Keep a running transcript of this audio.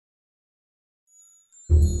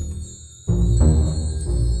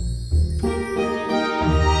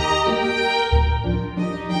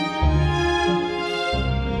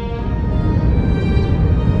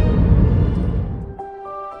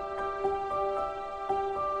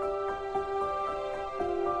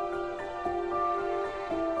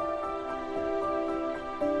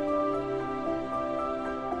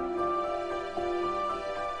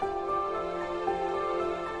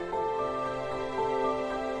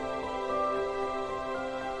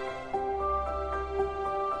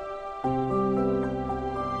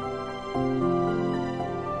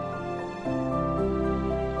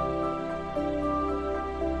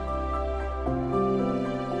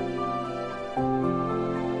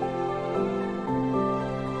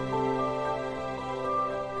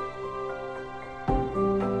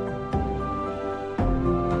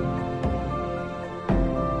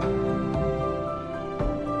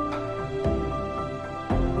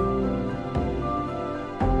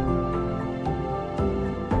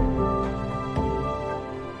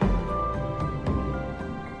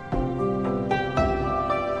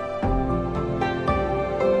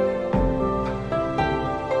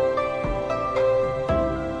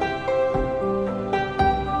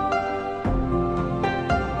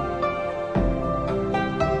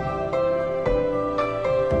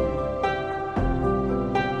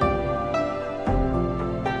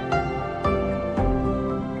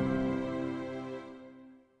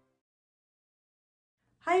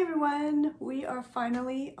everyone! We are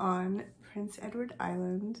finally on Prince Edward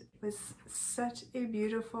Island. It was such a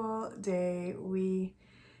beautiful day. We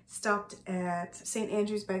stopped at St.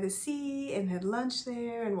 Andrews by the Sea and had lunch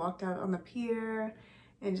there and walked out on the pier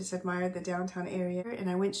and just admired the downtown area. And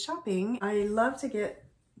I went shopping. I love to get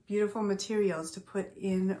beautiful materials to put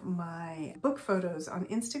in my book photos on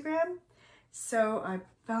Instagram. So I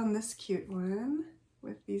found this cute one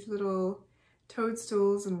with these little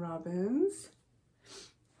toadstools and robins.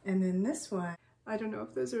 And then this one, I don't know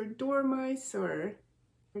if those are dormice or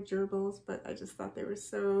gerbils, but I just thought they were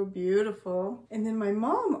so beautiful. And then my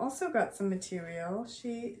mom also got some material.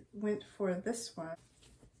 She went for this one.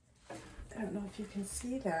 I don't know if you can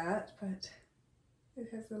see that, but it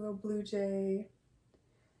has a little blue jay.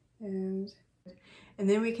 And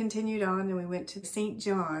then we continued on and we went to St.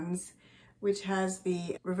 John's, which has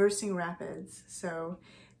the reversing rapids. So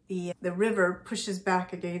the river pushes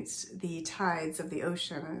back against the tides of the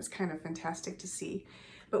ocean, and it's kind of fantastic to see.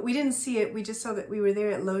 But we didn't see it, we just saw that we were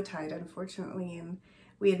there at low tide, unfortunately, and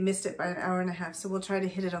we had missed it by an hour and a half, so we'll try to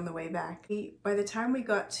hit it on the way back. By the time we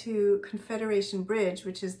got to Confederation Bridge,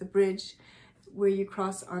 which is the bridge where you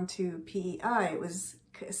cross onto PEI, it was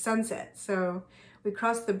sunset. So we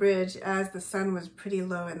crossed the bridge as the sun was pretty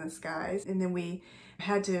low in the skies, and then we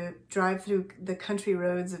had to drive through the country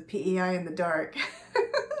roads of PEI in the dark.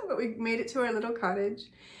 But we made it to our little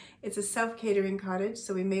cottage. It's a self-catering cottage,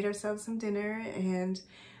 so we made ourselves some dinner, and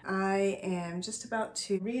I am just about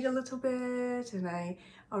to read a little bit, and I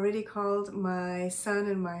already called my son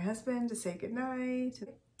and my husband to say goodnight.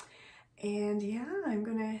 And yeah, I'm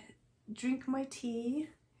gonna drink my tea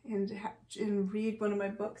and read one of my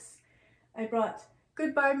books. I brought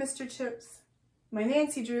Goodbye, Mr. Chips, my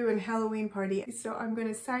Nancy Drew and Halloween Party. So I'm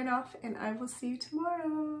gonna sign off and I will see you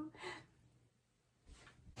tomorrow.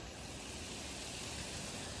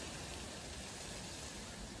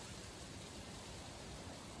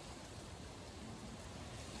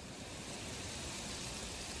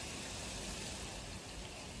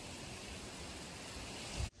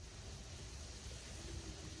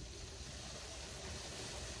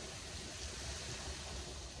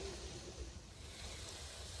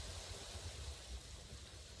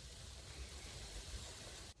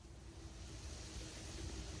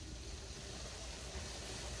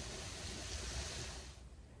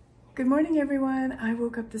 Good morning, everyone. I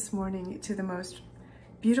woke up this morning to the most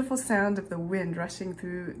beautiful sound of the wind rushing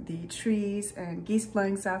through the trees and geese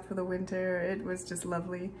flying south for the winter. It was just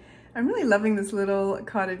lovely. I'm really loving this little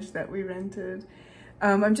cottage that we rented.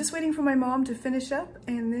 I'm just waiting for my mom to finish up,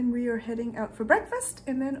 and then we are heading out for breakfast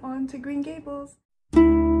and then on to Green Gables.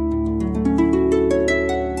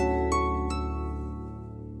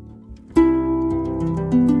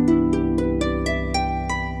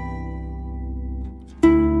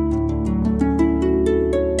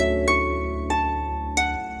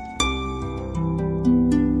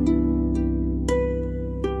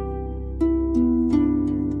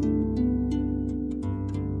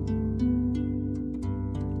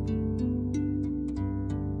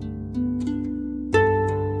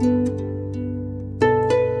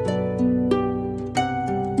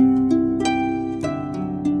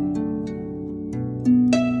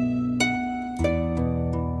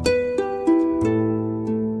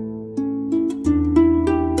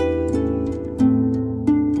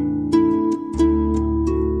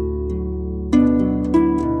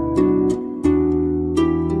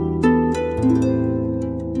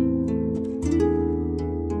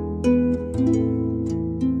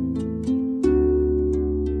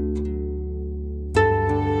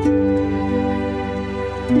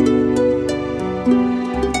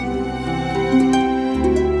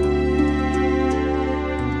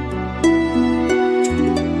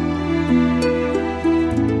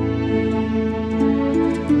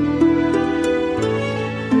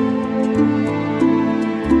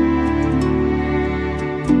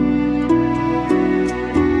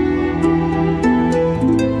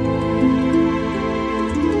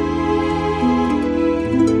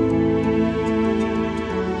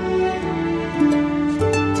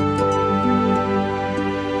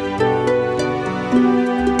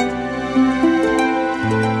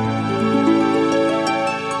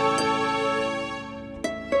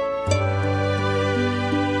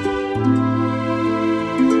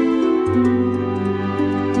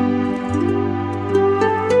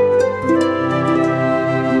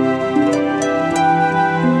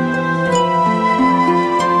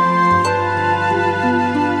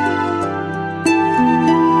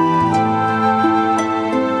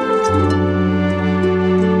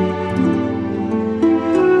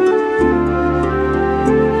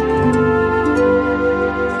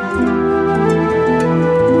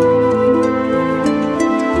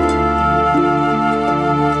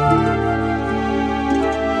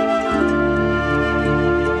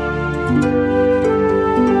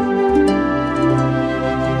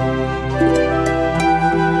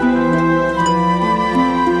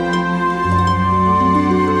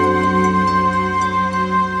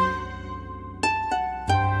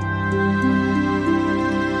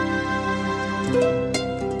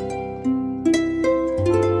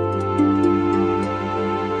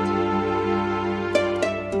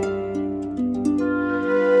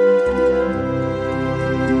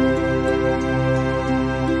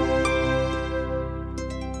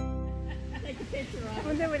 I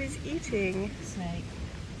wonder what he's eating. Snake.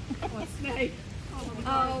 What snake?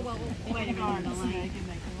 Oh, well, wait a minute.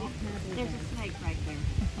 There's a snake right there.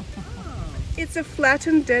 It's a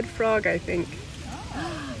flattened dead frog, I think.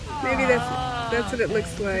 Maybe that's what it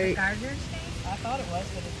looks like. Gardener snake? I thought it was,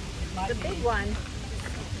 but it might The be. big one.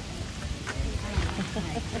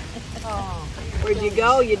 Oh. Where'd you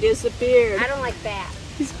go? You disappeared. I don't like that.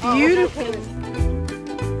 He's beautiful.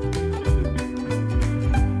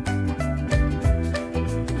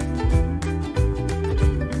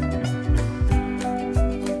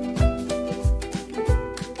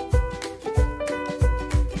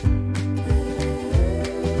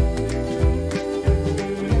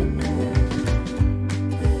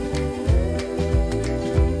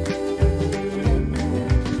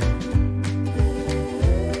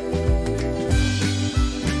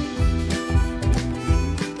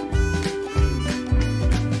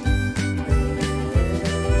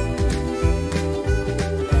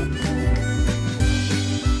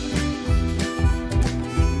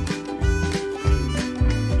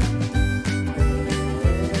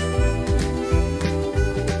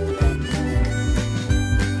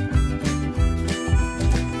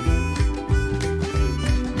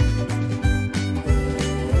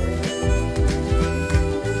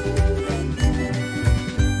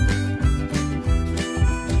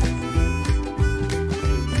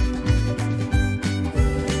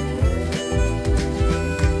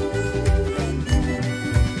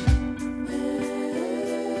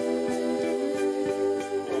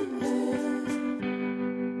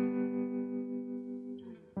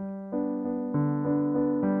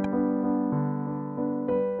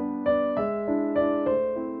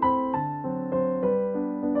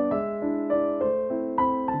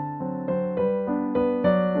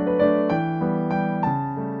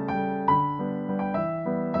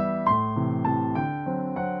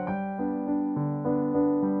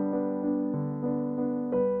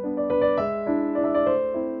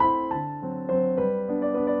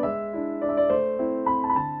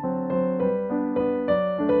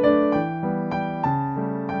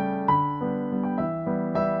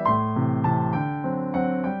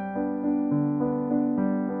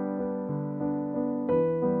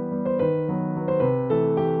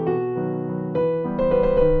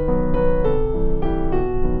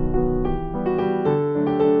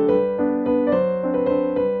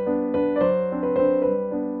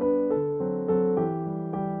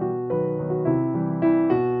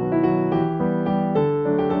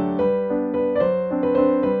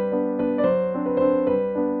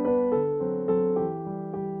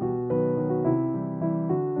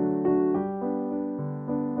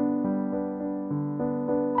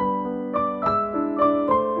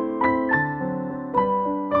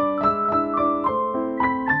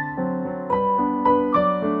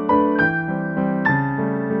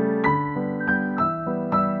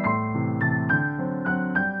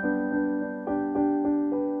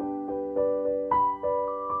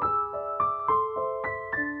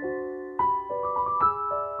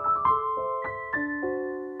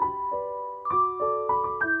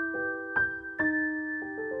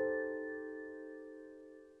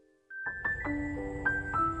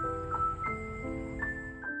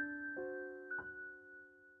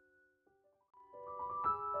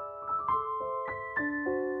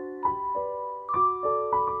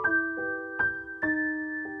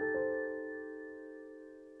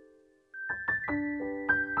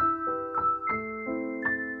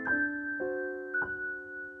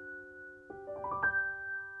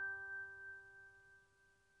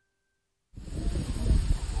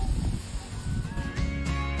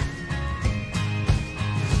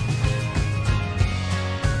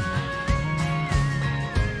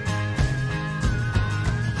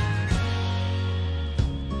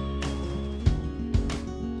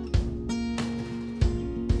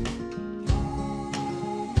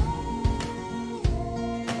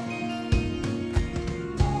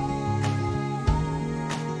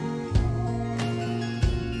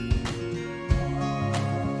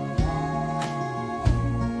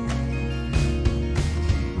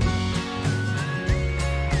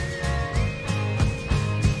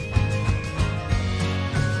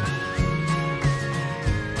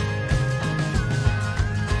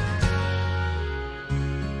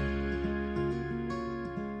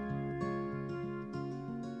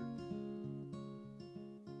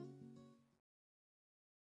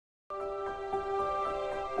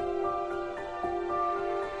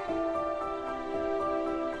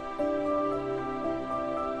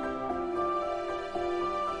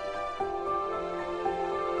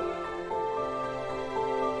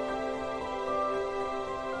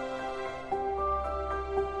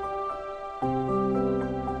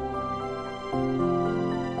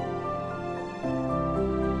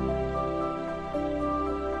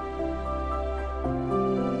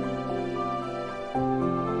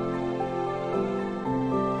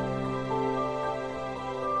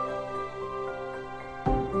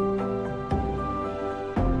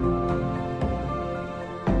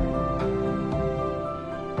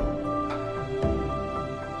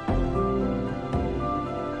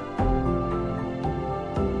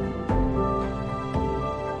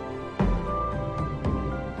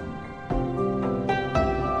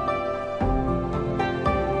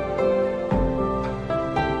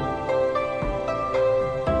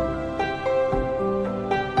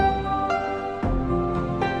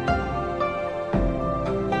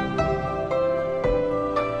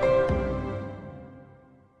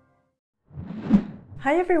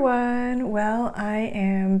 Hi everyone! Well, I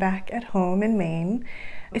am back at home in Maine.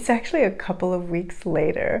 It's actually a couple of weeks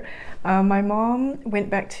later. My mom went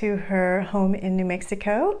back to her home in New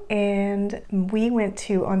Mexico, and we went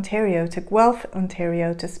to Ontario, to Guelph,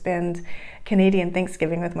 Ontario, to spend Canadian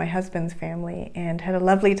Thanksgiving with my husband's family and had a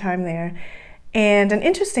lovely time there. And an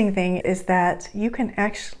interesting thing is that you can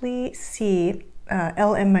actually see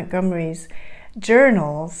L.M. Montgomery's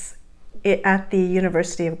journals at the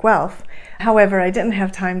University of Guelph. However, I didn't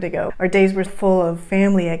have time to go. Our days were full of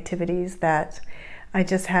family activities that I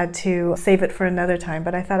just had to save it for another time,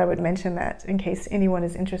 but I thought I would mention that in case anyone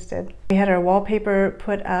is interested. We had our wallpaper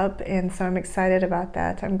put up, and so I'm excited about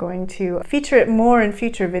that. I'm going to feature it more in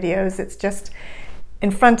future videos. It's just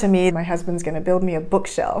in front of me. My husband's going to build me a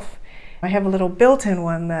bookshelf. I have a little built-in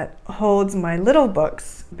one that holds my little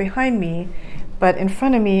books behind me, but in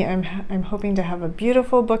front of me I'm hoping to have a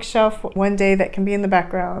beautiful bookshelf one day that can be in the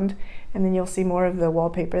background, and then you'll see more of the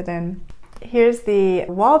wallpaper then. Here's the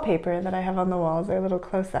wallpaper that I have on the walls, a little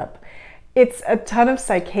close-up. It's a ton of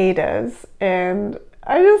cicadas, and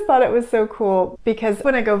I just thought it was so cool because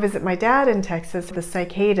when I go visit my dad in Texas, the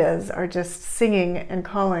cicadas are just singing and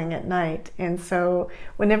calling at night. And so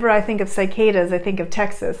whenever I think of cicadas, I think of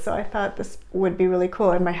Texas. So I thought this would be really cool.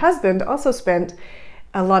 And my husband also spent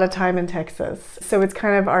a lot of time in Texas. So it's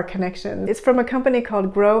kind of our connection. It's from a company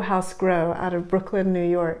called Grow House Grow out of Brooklyn, New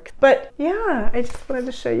York. But yeah, I just wanted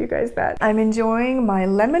to show you guys that. I'm enjoying my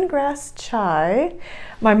lemongrass chai.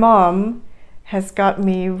 My mom has got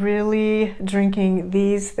me really drinking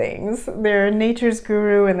these things. They're Nature's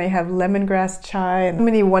Guru, and they have lemongrass chai and so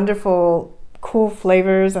many wonderful cool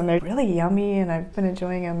flavors, and they're really yummy, and I've been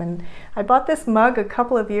enjoying them. And I bought this mug a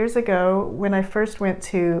couple of years ago when I first went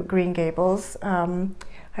to Green Gables.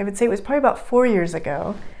 I would say it was probably about 4 years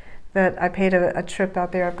ago that I paid a trip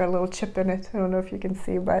out there. I've got a little chip in it. I don't know if you can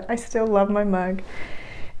see, but I still love my mug.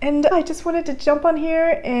 And I just wanted to jump on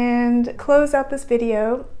here and close out this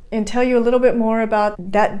video and tell you a little bit more about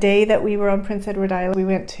that day that we were on Prince Edward Island. We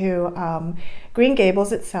went to Green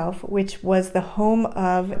Gables itself, which was the home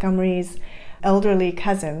of Montgomery's elderly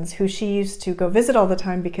cousins, who she used to go visit all the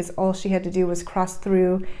time because all she had to do was cross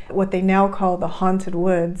through what they now call the haunted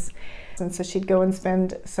woods. And so she'd go and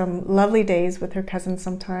spend some lovely days with her cousins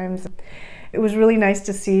sometimes. It was really nice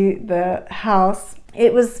to see the house.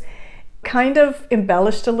 It was kind of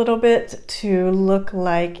embellished a little bit to look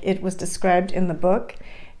like it was described in the book.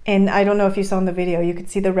 And I don't know if you saw in the video, you could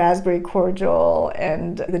see the raspberry cordial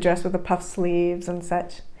and the dress with the puff sleeves and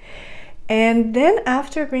such. And then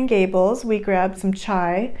after Green Gables, we grabbed some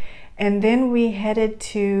chai, and then we headed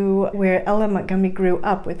to where L.M. Montgomery grew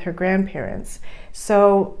up with her grandparents.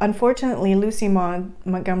 So unfortunately, Lucy Maud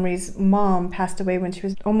Montgomery's mom passed away when she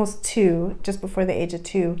was almost 2, just before the age of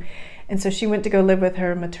 2. And so she went to go live with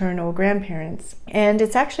her maternal grandparents. And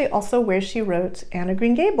it's actually also where she wrote Anne of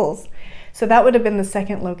Green Gables. So that would have been the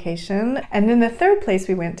second location. And then the third place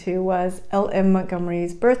we went to was L.M.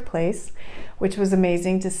 Montgomery's birthplace, which was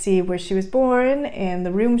amazing to see where she was born and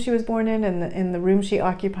the room she was born in and the room she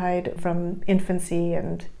occupied from infancy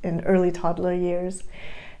and in early toddler years.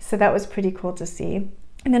 So that was pretty cool to see.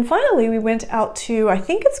 And then finally we went out to, I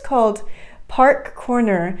think it's called Park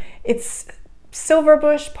Corner. It's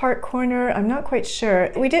Silverbush Park Corner, I'm not quite sure.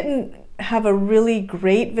 We didn't have a really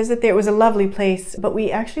great visit there. It was a lovely place, but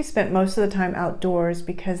we actually spent most of the time outdoors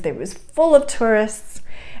because it was full of tourists.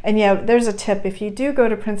 And yeah, there's a tip. If you do go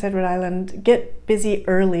to Prince Edward Island, get busy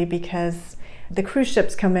early because the cruise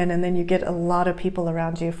ships come in and then you get a lot of people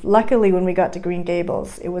around you. Luckily, when we got to Green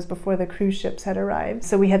Gables, it was before the cruise ships had arrived.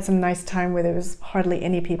 So we had some nice time where there was hardly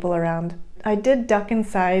any people around. I did duck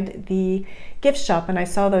inside the gift shop and I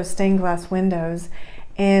saw those stained glass windows.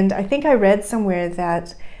 And I think I read somewhere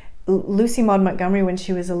that Lucy Maud Montgomery, when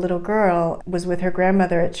she was a little girl, was with her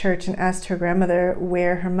grandmother at church and asked her grandmother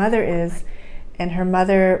where her mother is. And her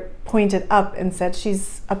mother pointed up and said,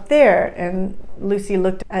 "She's up there." And Lucy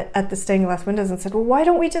looked at the stained glass windows and said, "Well, why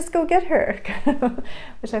don't we just go get her?"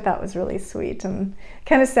 Which I thought was really sweet and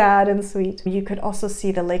kind of sad and sweet. You could also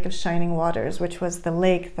see the Lake of Shining Waters, which was the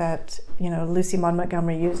lake that, you know, Lucy Maud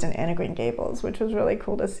Montgomery used in Anne of Green Gables, which was really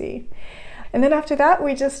cool to see. And then after that,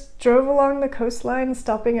 we just drove along the coastline,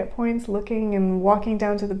 stopping at points, looking and walking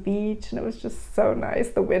down to the beach. And it was just so nice.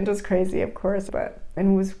 The wind was crazy, of course,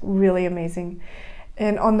 and it was really amazing.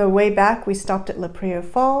 And on the way back, we stopped at La Brea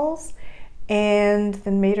Falls and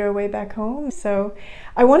then made our way back home. So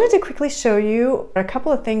I wanted to quickly show you a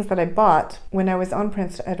couple of things that I bought when I was on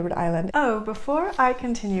Prince Edward Island. Oh, before I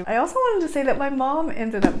continue, I also wanted to say that my mom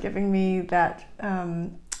ended up giving me that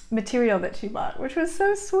material that she bought, which was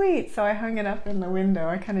so sweet. So I hung it up in the window.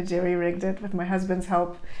 I kind of jerry-rigged it with my husband's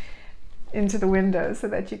help. into the window so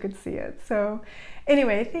that you could see it. So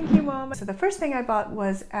anyway, thank you, Mom. So the first thing I bought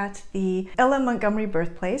was at the Ella Montgomery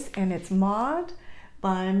Birthplace, and it's Maud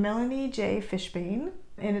by Melanie J. Fishbane.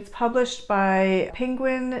 And it's published by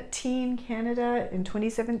Penguin Teen Canada in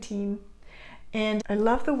 2017. And I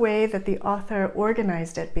love the way that the author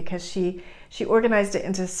organized it, because she organized it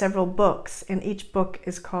into several books, and each book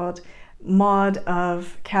is called Maud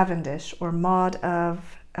of Cavendish, or Maud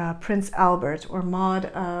of Prince Albert, or Maud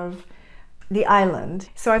of the Island.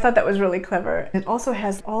 So I thought that was really clever. It also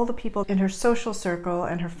has all the people in her social circle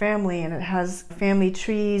and her family, and it has family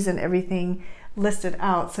trees and everything listed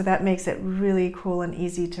out, so that makes it really cool and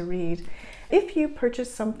easy to read. If you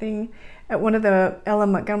purchase something at one of the Ella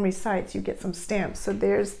Montgomery sites, you get some stamps. So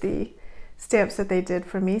there's the stamps that they did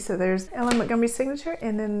for me. So there's Ella Montgomery's signature,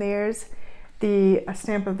 and then there's the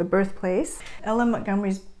stamp of the birthplace. Ella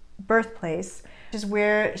Montgomery's birthplace is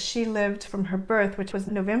where she lived from her birth, which was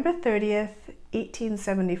November 30th,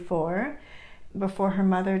 1874, before her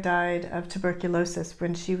mother died of tuberculosis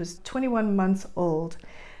when she was 21 months old.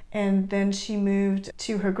 And then she moved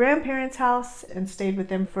to her grandparents' house and stayed with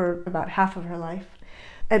them for about half of her life.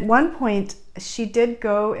 At one point, she did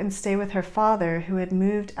go and stay with her father, who had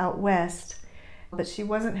moved out west, but she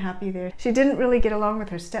wasn't happy there. She didn't really get along with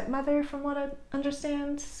her stepmother, from what I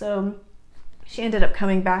understand, so she ended up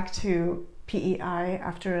coming back to PEI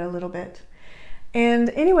after a little bit. And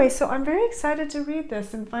anyway, so I'm very excited to read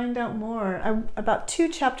this and find out more. I'm about 2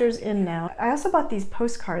 chapters in now. I also bought these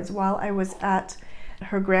postcards while I was at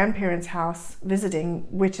her grandparents' house visiting,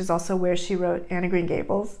 which is also where she wrote Anne of Green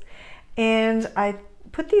Gables. And I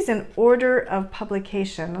put these in order of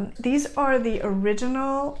publication. These are the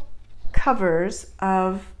original covers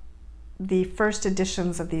of the first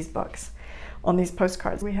editions of these books on these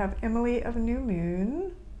postcards. We have Emily of New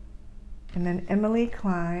Moon, and then Emily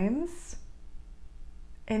Climbs.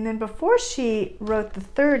 And then before she wrote the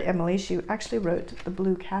third Emily, she actually wrote The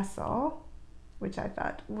Blue Castle, which I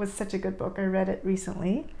thought was such a good book. I read it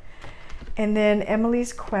recently. And then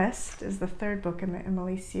Emily's Quest is the third book in the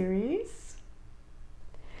Emily series.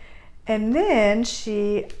 And then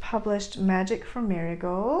she published Magic for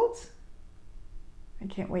Marigold. I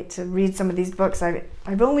can't wait to read some of these books.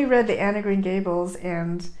 I've only read the Anne of Green Gables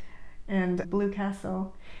and Blue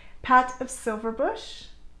Castle. Pat of Silverbush.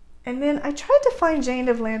 And then I tried to find Jane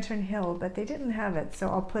of Lantern Hill, but they didn't have it, so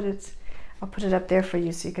I'll put it up there for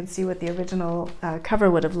you so you can see what the original cover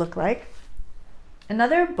would have looked like.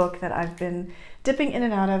 Another book that I've been dipping in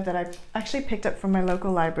and out of that I've actually picked up from my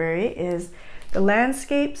local library is The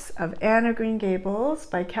Landscapes of Anne of Green Gables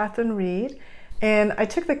by Catherine Reed. And I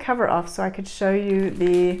took the cover off so I could show you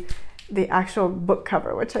the actual book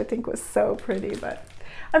cover, which I think was so pretty. But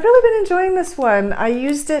I've really been enjoying this one. I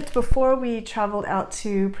used it before we traveled out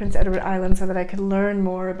to Prince Edward Island so that I could learn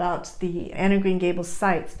more about the Anne of Green Gables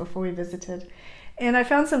sites before we visited. And I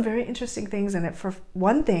found some very interesting things in it. For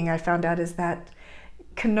one thing I found out is that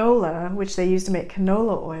canola, which they use to make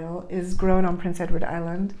canola oil, is grown on Prince Edward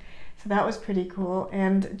Island. So that was pretty cool.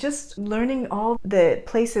 And just learning all the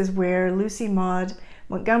places where Lucy Maud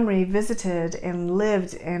Montgomery visited and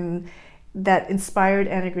lived and that inspired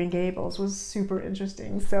Anne of Green Gables was super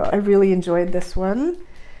interesting. So I really enjoyed this one.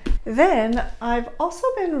 Then I've also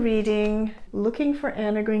been reading Looking for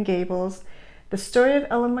Anne of Green Gables, The Story of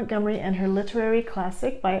Ella Montgomery and Her Literary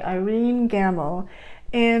Classic by Irene Gamble.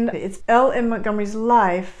 And it's Ella Montgomery's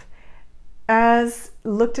life as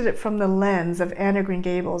looked at it from the lens of Anne of Green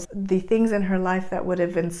Gables, the things in her life that would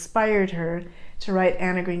have inspired her to write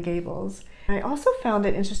Anne of Green Gables. I also found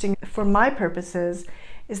it interesting for my purposes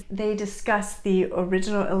is they discuss the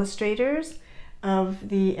original illustrators of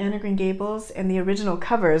the Anne of Green Gables and the original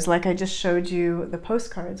covers, like I just showed you the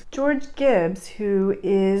postcards. George Gibbs, who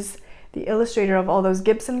is the illustrator of all those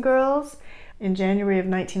Gibson girls, in January of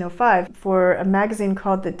 1905 for a magazine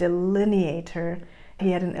called The Delineator.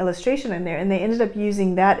 He had an illustration in there, and they ended up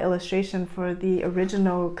using that illustration for the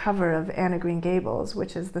original cover of Anne of Green Gables,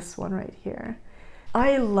 which is this one right here.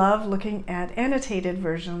 I love looking at annotated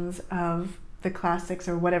versions of the classics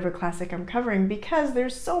or whatever classic I'm covering because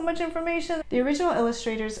there's so much information. The original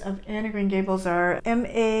illustrators of Anne of Green Gables are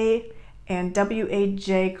M.A. and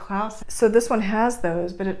W.A.J. Klaus. So this one has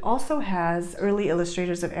those, but it also has early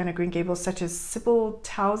illustrators of Anne of Green Gables such as Sybil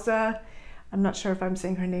Tauza. I'm not sure if I'm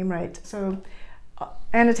saying her name right. So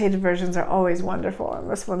annotated versions are always wonderful, and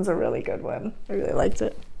this one's a really good one. I really liked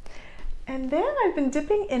it. And then I've been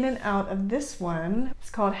dipping in and out of this one.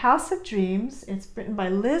 It's called House of Dreams. It's written by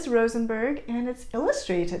Liz Rosenberg, and it's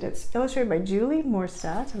illustrated. It's illustrated by Julie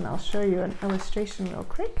Morstadt, and I'll show you an illustration real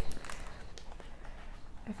quick.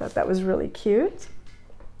 I thought that was really cute.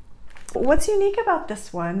 What's unique about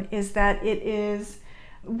this one is that it is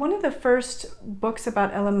one of the first books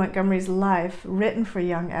about Ellen Montgomery's life written for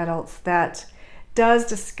young adults that does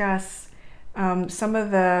discuss some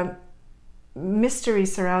of the mystery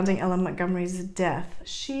surrounding Ellen Montgomery's death.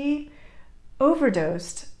 She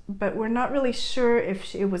overdosed, but we're not really sure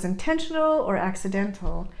if it was intentional or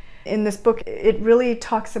accidental. In this book, it really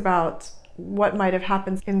talks about what might have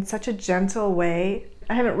happened in such a gentle way.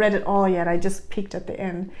 I haven't read it all yet, I just peeked at the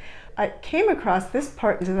end. I came across this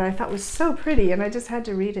part that I thought was so pretty, and I just had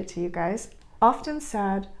to read it to you guys. Often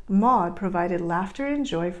sad, Maud provided laughter and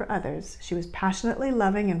joy for others. She was passionately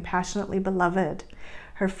loving and passionately beloved.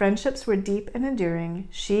 Her friendships were deep and enduring.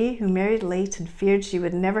 She, who married late and feared she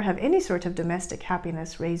would never have any sort of domestic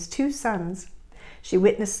happiness, raised 2 sons. She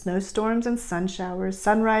witnessed snowstorms and sun showers,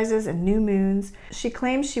 sunrises and new moons. She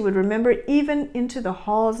claimed she would remember even into the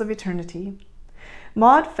halls of eternity.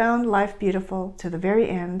 Maud found life beautiful to the very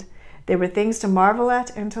end. There were things to marvel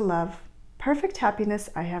at and to love. Perfect happiness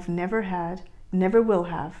I have never had, never will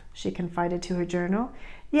have, she confided to her journal.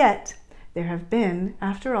 Yet, there have been,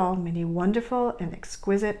 after all, many wonderful and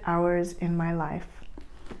exquisite hours in my life.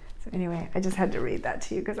 So anyway, I just had to read that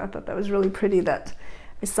to you because I thought that was really pretty that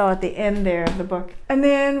I saw at the end there of the book. And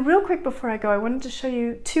then real quick before I go, I wanted to show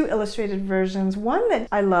you 2 illustrated versions. One that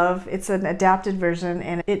I love, it's an adapted version,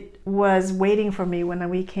 and it was waiting for me when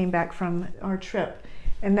we came back from our trip.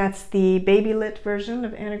 And that's the baby lit version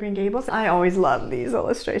of Anne of Green Gables. I always love these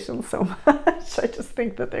illustrations so much. I just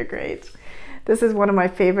think that they're great. This is one of my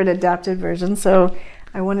favorite adapted versions, so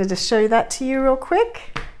I wanted to show that to you real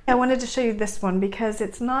quick. I wanted to show you this one because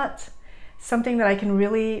it's not something that I can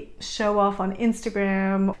really show off on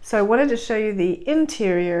Instagram. So I wanted to show you the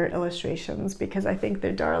interior illustrations because I think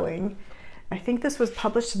they're darling. I think this was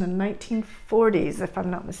published in the 1940s, if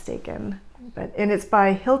I'm not mistaken. And it's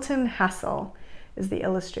by Hilton Hassel, is the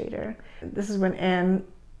illustrator. This is when Anne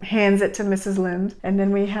hands it to Mrs. Lynde. And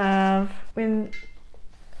then we have when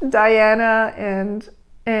Diana and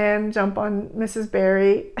Anne jump on Mrs.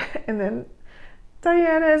 Barry, and then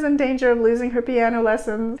Diana is in danger of losing her piano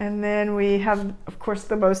lessons. And then we have, of course,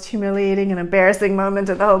 the most humiliating and embarrassing moment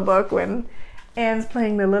of the whole book when Anne's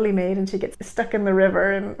playing the Lily Maid and she gets stuck in the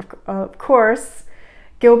river. And of course,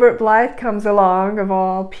 Gilbert Blythe comes along, of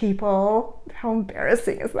all people. How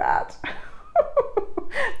embarrassing is that?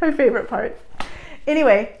 My favorite part.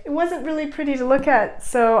 Anyway, it wasn't really pretty to look at,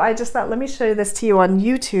 so I just thought, let me show this to you on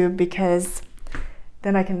YouTube because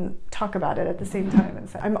then I can talk about it at the same time. And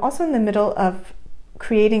so I'm also in the middle of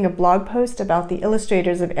creating a blog post about the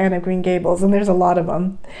illustrators of Anne of Green Gables, and there's a lot of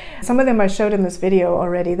them. Some of them I showed in this video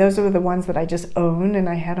already. Those are the ones that I just own and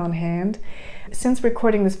I had on hand. Since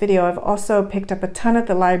recording this video, I've also picked up a ton at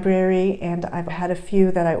the library, and I've had a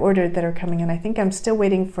few that I ordered that are coming in. I think I'm still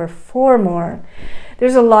waiting for 4 more.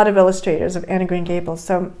 There's a lot of illustrators of Anne of Green Gables,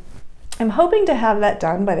 so I'm hoping to have that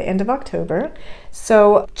done by the end of October.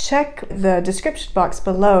 So check the description box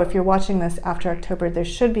below if you're watching this after October. There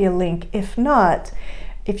should be a link. If not,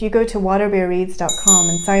 if you go to waterbearreads.com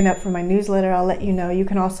and sign up for my newsletter, I'll let you know. You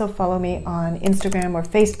can also follow me on Instagram or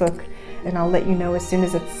Facebook, and I'll let you know as soon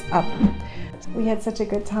as it's up. We had such a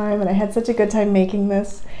good time, and I had such a good time making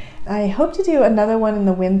this. I hope to do another one in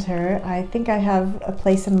the winter. I think I have a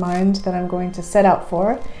place in mind that I'm going to set out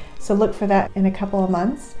for, so look for that in a couple of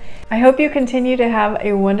months. I hope you continue to have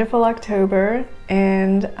a wonderful October,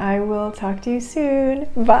 and I will talk to you soon.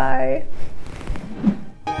 Bye.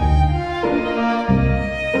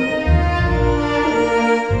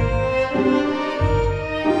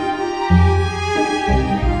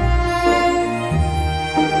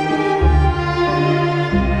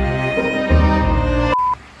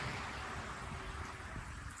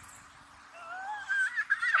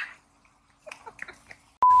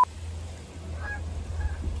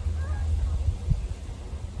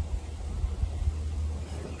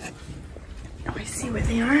 Oh, I see where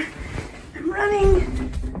they are. I'm running.